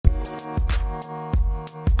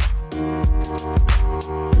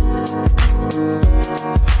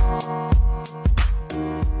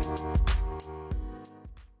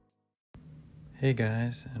Hey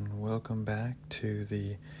guys, and welcome back to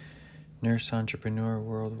the Nurse Entrepreneur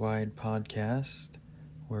Worldwide podcast,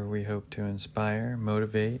 where we hope to inspire,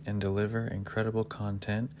 motivate, and deliver incredible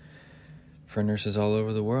content for nurses all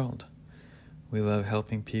over the world. We love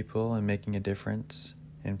helping people and making a difference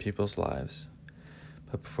in people's lives.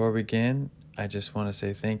 But before we begin, I just want to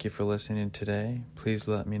say thank you for listening today. Please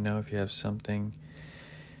let me know if you have something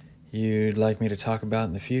you'd like me to talk about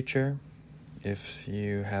in the future. If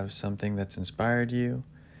you have something that's inspired you,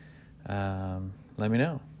 let me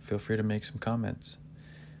know. Feel free to make some comments.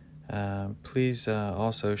 Please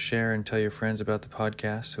also share and tell your friends about the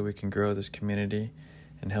podcast so we can grow this community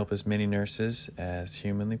and help as many nurses as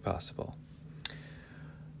humanly possible.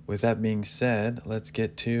 With that being said, let's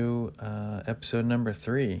get to episode number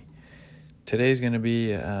 3. Today's going to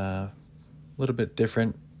be a little bit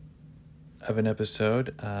different of an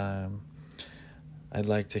episode. I'd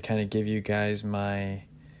like to kind of give you guys my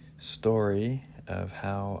story of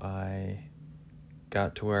how I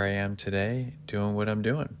got to where I am today, doing what I'm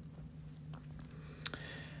doing.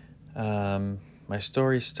 My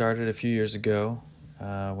story started a few years ago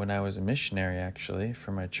when I was a missionary, actually,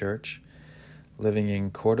 for my church, living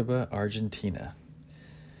in Cordoba, Argentina.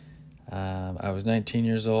 I was 19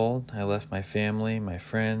 years old. I left my family, my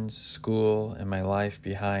friends, school, and my life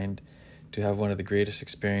behind to have one of the greatest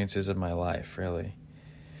experiences of my life, really.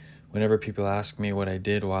 Whenever people ask me what I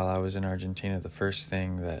did while I was in Argentina, the first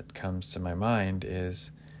thing that comes to my mind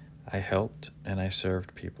is I helped and I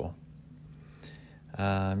served people.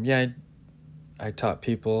 I taught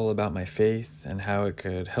people about my faith and how it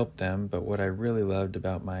could help them, but what I really loved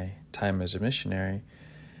about my time as a missionary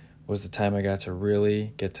was the time I got to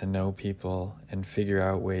really get to know people and figure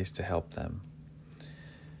out ways to help them.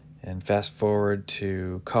 And fast forward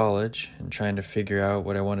to college and trying to figure out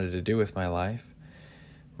what I wanted to do with my life.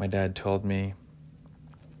 My dad told me,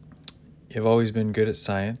 "You've always been good at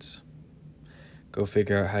science. Go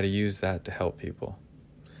figure out how to use that to help people."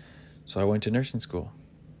 So I went to nursing school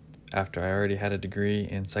after I already had a degree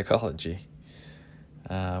in psychology.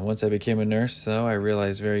 Once I became a nurse, though, I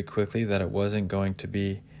realized very quickly that it wasn't going to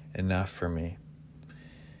be enough for me.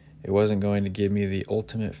 It wasn't going to give me the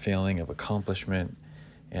ultimate feeling of accomplishment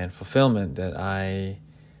and fulfillment that I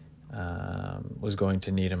was going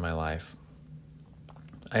to need in my life.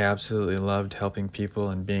 I absolutely loved helping people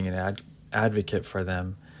and being an advocate for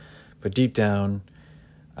them, but deep down,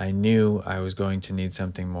 I knew I was going to need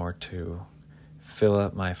something more to fill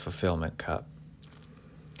up my fulfillment cup.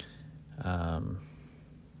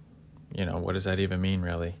 What does that even mean,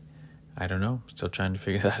 really? I don't know. Still trying to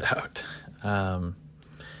figure that out.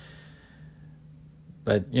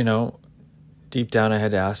 But deep down, I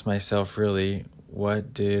had to ask myself, really,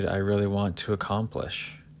 what did I really want to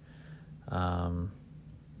accomplish?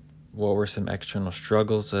 What were some external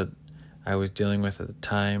struggles that I was dealing with at the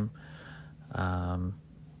time?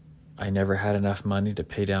 I never had enough money to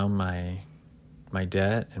pay down my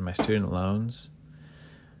debt and my student loans.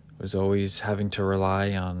 I was always having to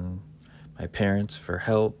rely on my parents for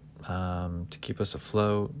help to keep us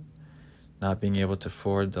afloat, not being able to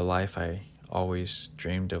afford the life I always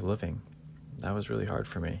dreamed of living. That was really hard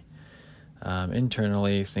for me.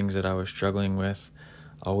 Internally, things that I was struggling with,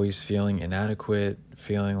 always feeling inadequate,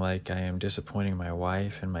 feeling like I am disappointing my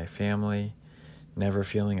wife and my family, never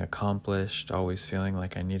feeling accomplished, always feeling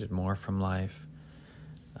like I needed more from life.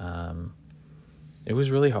 It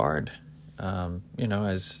was really hard.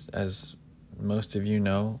 As most of you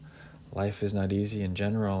know, life is not easy in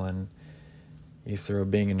general, and you throw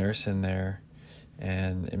being a nurse in there,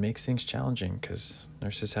 and it makes things challenging because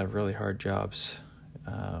nurses have really hard jobs,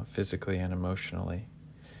 physically and emotionally.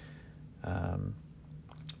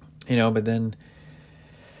 But then,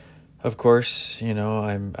 of course,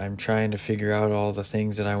 I'm trying to figure out all the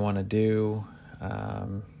things that I want to do.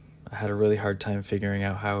 I had a really hard time figuring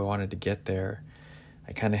out how I wanted to get there.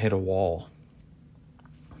 I kind of hit a wall.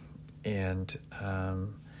 And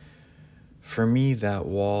for me, that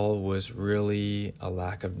wall was really a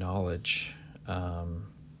lack of knowledge.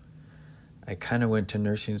 I kind of went to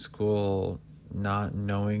nursing school not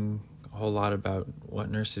knowing a whole lot about what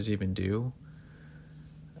nurses even do.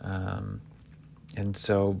 And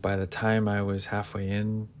so by the time I was halfway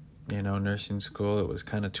in, nursing school, it was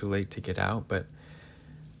kind of too late to get out, but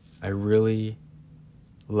I really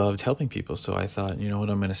loved helping people. So I thought, I'm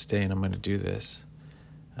going to stay and I'm going to do this.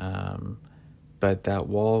 But that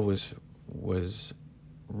wall was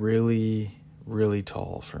really, really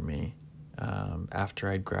tall for me, after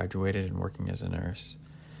I'd graduated and working as a nurse.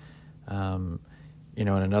 And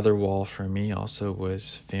another wall for me also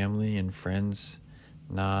was family and friends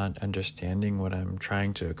not understanding what I'm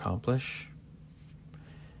trying to accomplish.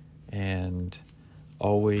 And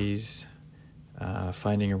always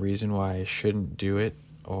finding a reason why I shouldn't do it,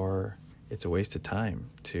 or it's a waste of time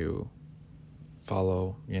to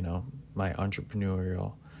follow, my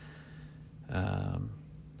entrepreneurial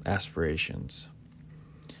aspirations.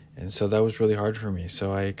 And so that was really hard for me.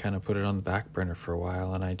 So I kind of put it on the back burner for a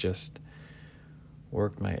while, and I just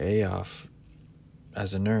worked my A off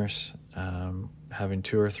as a nurse, having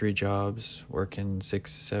 2 or 3 jobs, working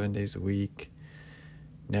 6-7 days a week,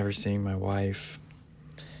 never seeing my wife.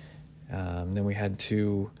 Then we had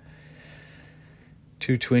two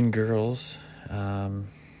twin girls, and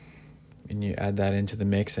you add that into the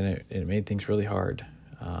mix, and it made things really hard.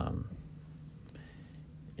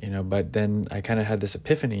 But then I kind of had this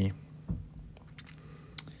epiphany,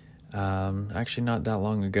 actually not that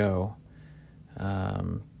long ago,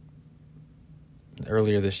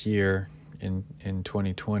 earlier this year in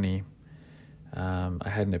 2020. I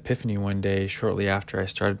had an epiphany one day shortly after I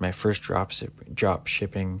started my first drop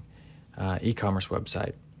shipping e-commerce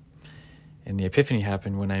website. And the epiphany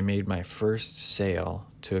happened when I made my first sale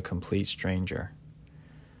to a complete stranger.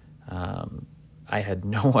 I had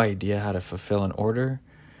no idea how to fulfill an order,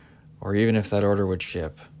 or even if that order would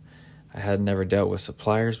ship. I had never dealt with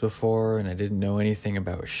suppliers before, and I didn't know anything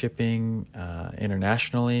about shipping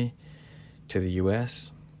internationally to the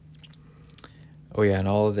U.S. Oh yeah, and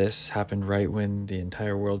all of this happened right when the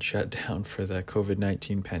entire world shut down for the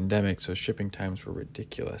COVID-19 pandemic, so shipping times were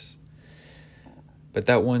ridiculous. But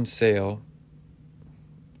that one sale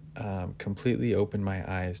completely opened my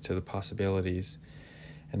eyes to the possibilities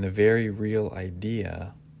and the very real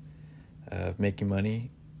idea of making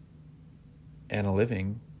money and a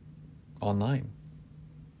living online.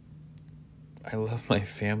 I love my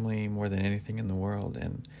family more than anything in the world,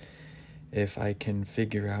 and if I can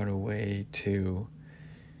figure out a way to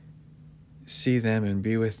see them and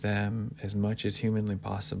be with them as much as humanly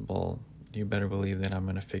possible, you better believe that I'm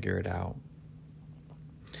going to figure it out.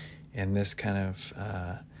 And this kind of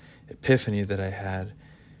epiphany that I had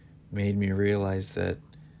made me realize that,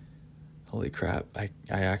 holy crap, I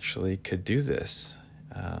actually could do this.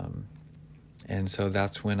 And so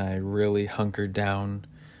that's when I really hunkered down,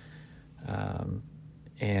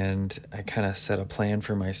 and I kind of set a plan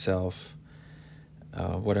for myself,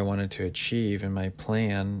 what I wanted to achieve. And my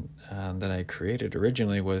plan that I created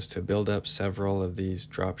originally was to build up several of these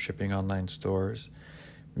drop shipping online stores,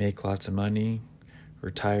 make lots of money,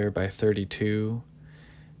 retire by 32,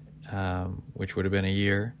 which would have been a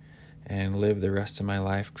year, and live the rest of my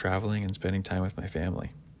life traveling and spending time with my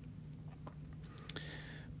family.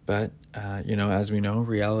 But, as we know,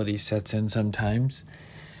 reality sets in sometimes.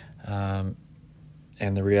 And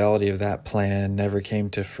the reality of that plan never came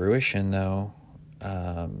to fruition, though,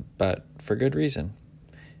 but for good reason.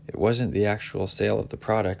 It wasn't the actual sale of the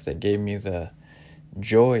product that gave me the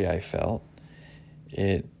joy I felt.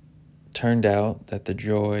 It turned out that the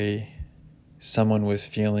joy someone was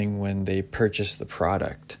feeling when they purchased the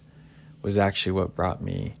product was actually what brought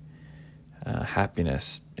me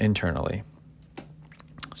happiness internally.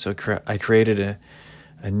 So I created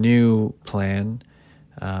a new plan,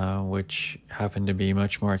 which happened to be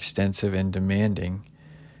much more extensive and demanding.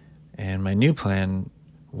 And my new plan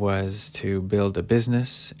was to build a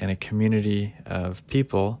business and a community of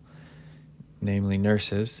people, namely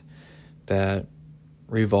nurses, that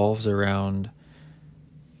revolves around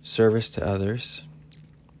service to others,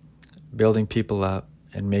 building people up,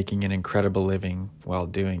 and making an incredible living while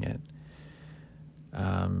doing it.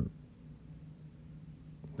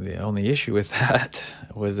 The only issue with that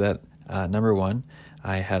was that, number one,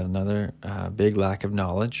 I had another big lack of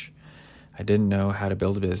knowledge. I didn't know how to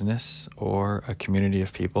build a business or a community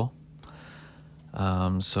of people.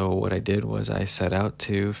 So what I did was I set out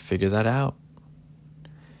to figure that out.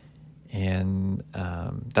 And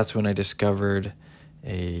that's when I discovered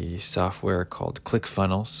a software called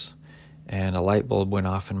ClickFunnels, and a light bulb went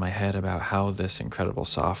off in my head about how this incredible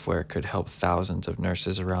software could help thousands of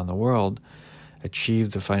nurses around the world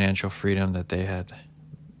achieve the financial freedom that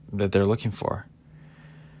they're looking for,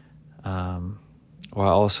 while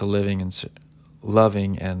also living and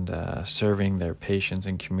loving and serving their patients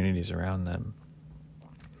and communities around them.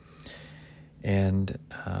 And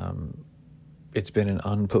it's been an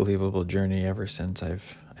unbelievable journey ever since I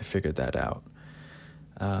figured that out.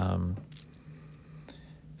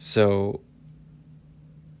 So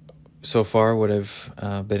far, what I've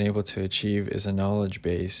been able to achieve is a knowledge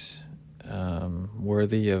base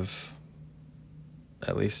worthy of,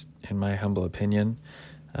 at least in my humble opinion,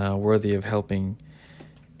 worthy of helping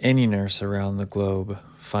any nurse around the globe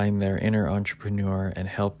find their inner entrepreneur and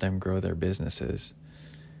help them grow their businesses.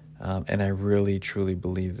 And I really, truly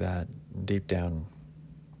believe that deep down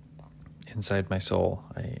inside my soul.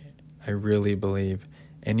 I really believe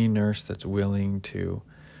any nurse that's willing to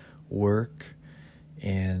work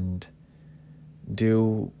and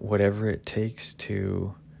do whatever it takes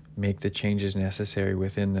to make the changes necessary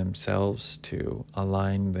within themselves to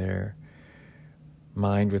align their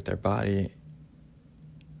mind with their body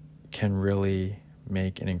can really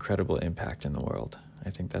make an incredible impact in the world. I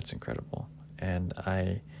think that's incredible. And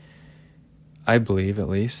I believe, at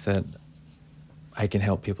least, that I can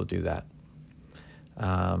help people do that.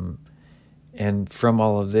 And from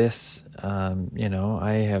all of this,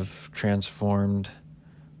 I have transformed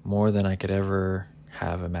more than I could ever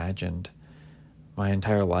have imagined. My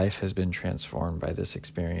entire life has been transformed by this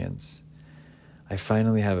experience. I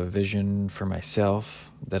finally have a vision for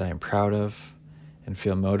myself that I'm proud of and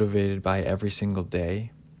feel motivated by every single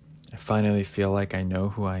day. I finally feel like I know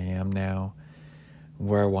who I am now,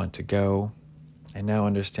 where I want to go. I now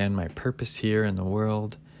understand my purpose here in the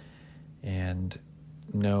world and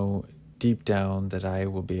know deep down that I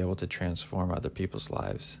will be able to transform other people's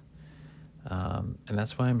lives. And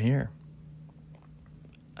that's why I'm here.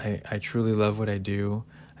 I truly love what I do.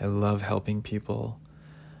 I love helping people.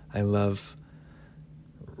 I love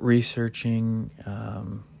researching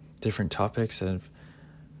different topics of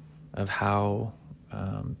how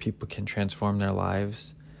people can transform their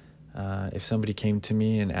lives. If somebody came to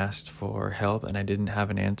me and asked for help and I didn't have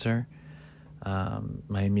an answer,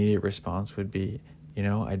 my immediate response would be,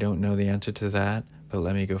 I don't know the answer to that, but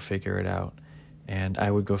let me go figure it out. And I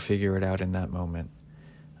would go figure it out in that moment.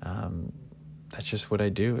 That's just what I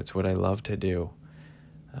do. It's what I love to do.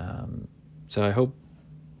 So I hope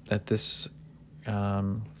that this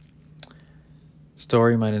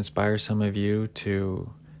story might inspire some of you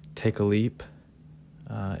to take a leap.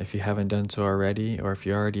 If you haven't done so already, or if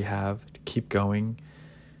you already have, to keep going.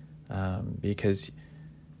 Because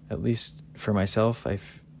at least for myself,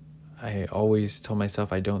 I always told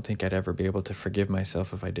myself I don't think I'd ever be able to forgive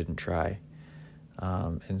myself if I didn't try.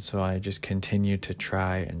 And so I just continue to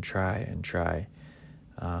try and try and try.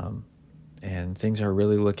 And things are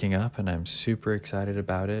really looking up, and I'm super excited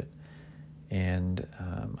about it. And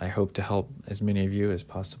I hope to help as many of you as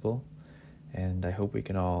possible. And I hope we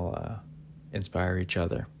can all inspire each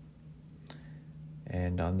other.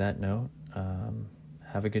 And on that note,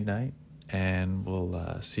 have a good night, and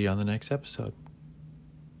we'll see you on the next episode.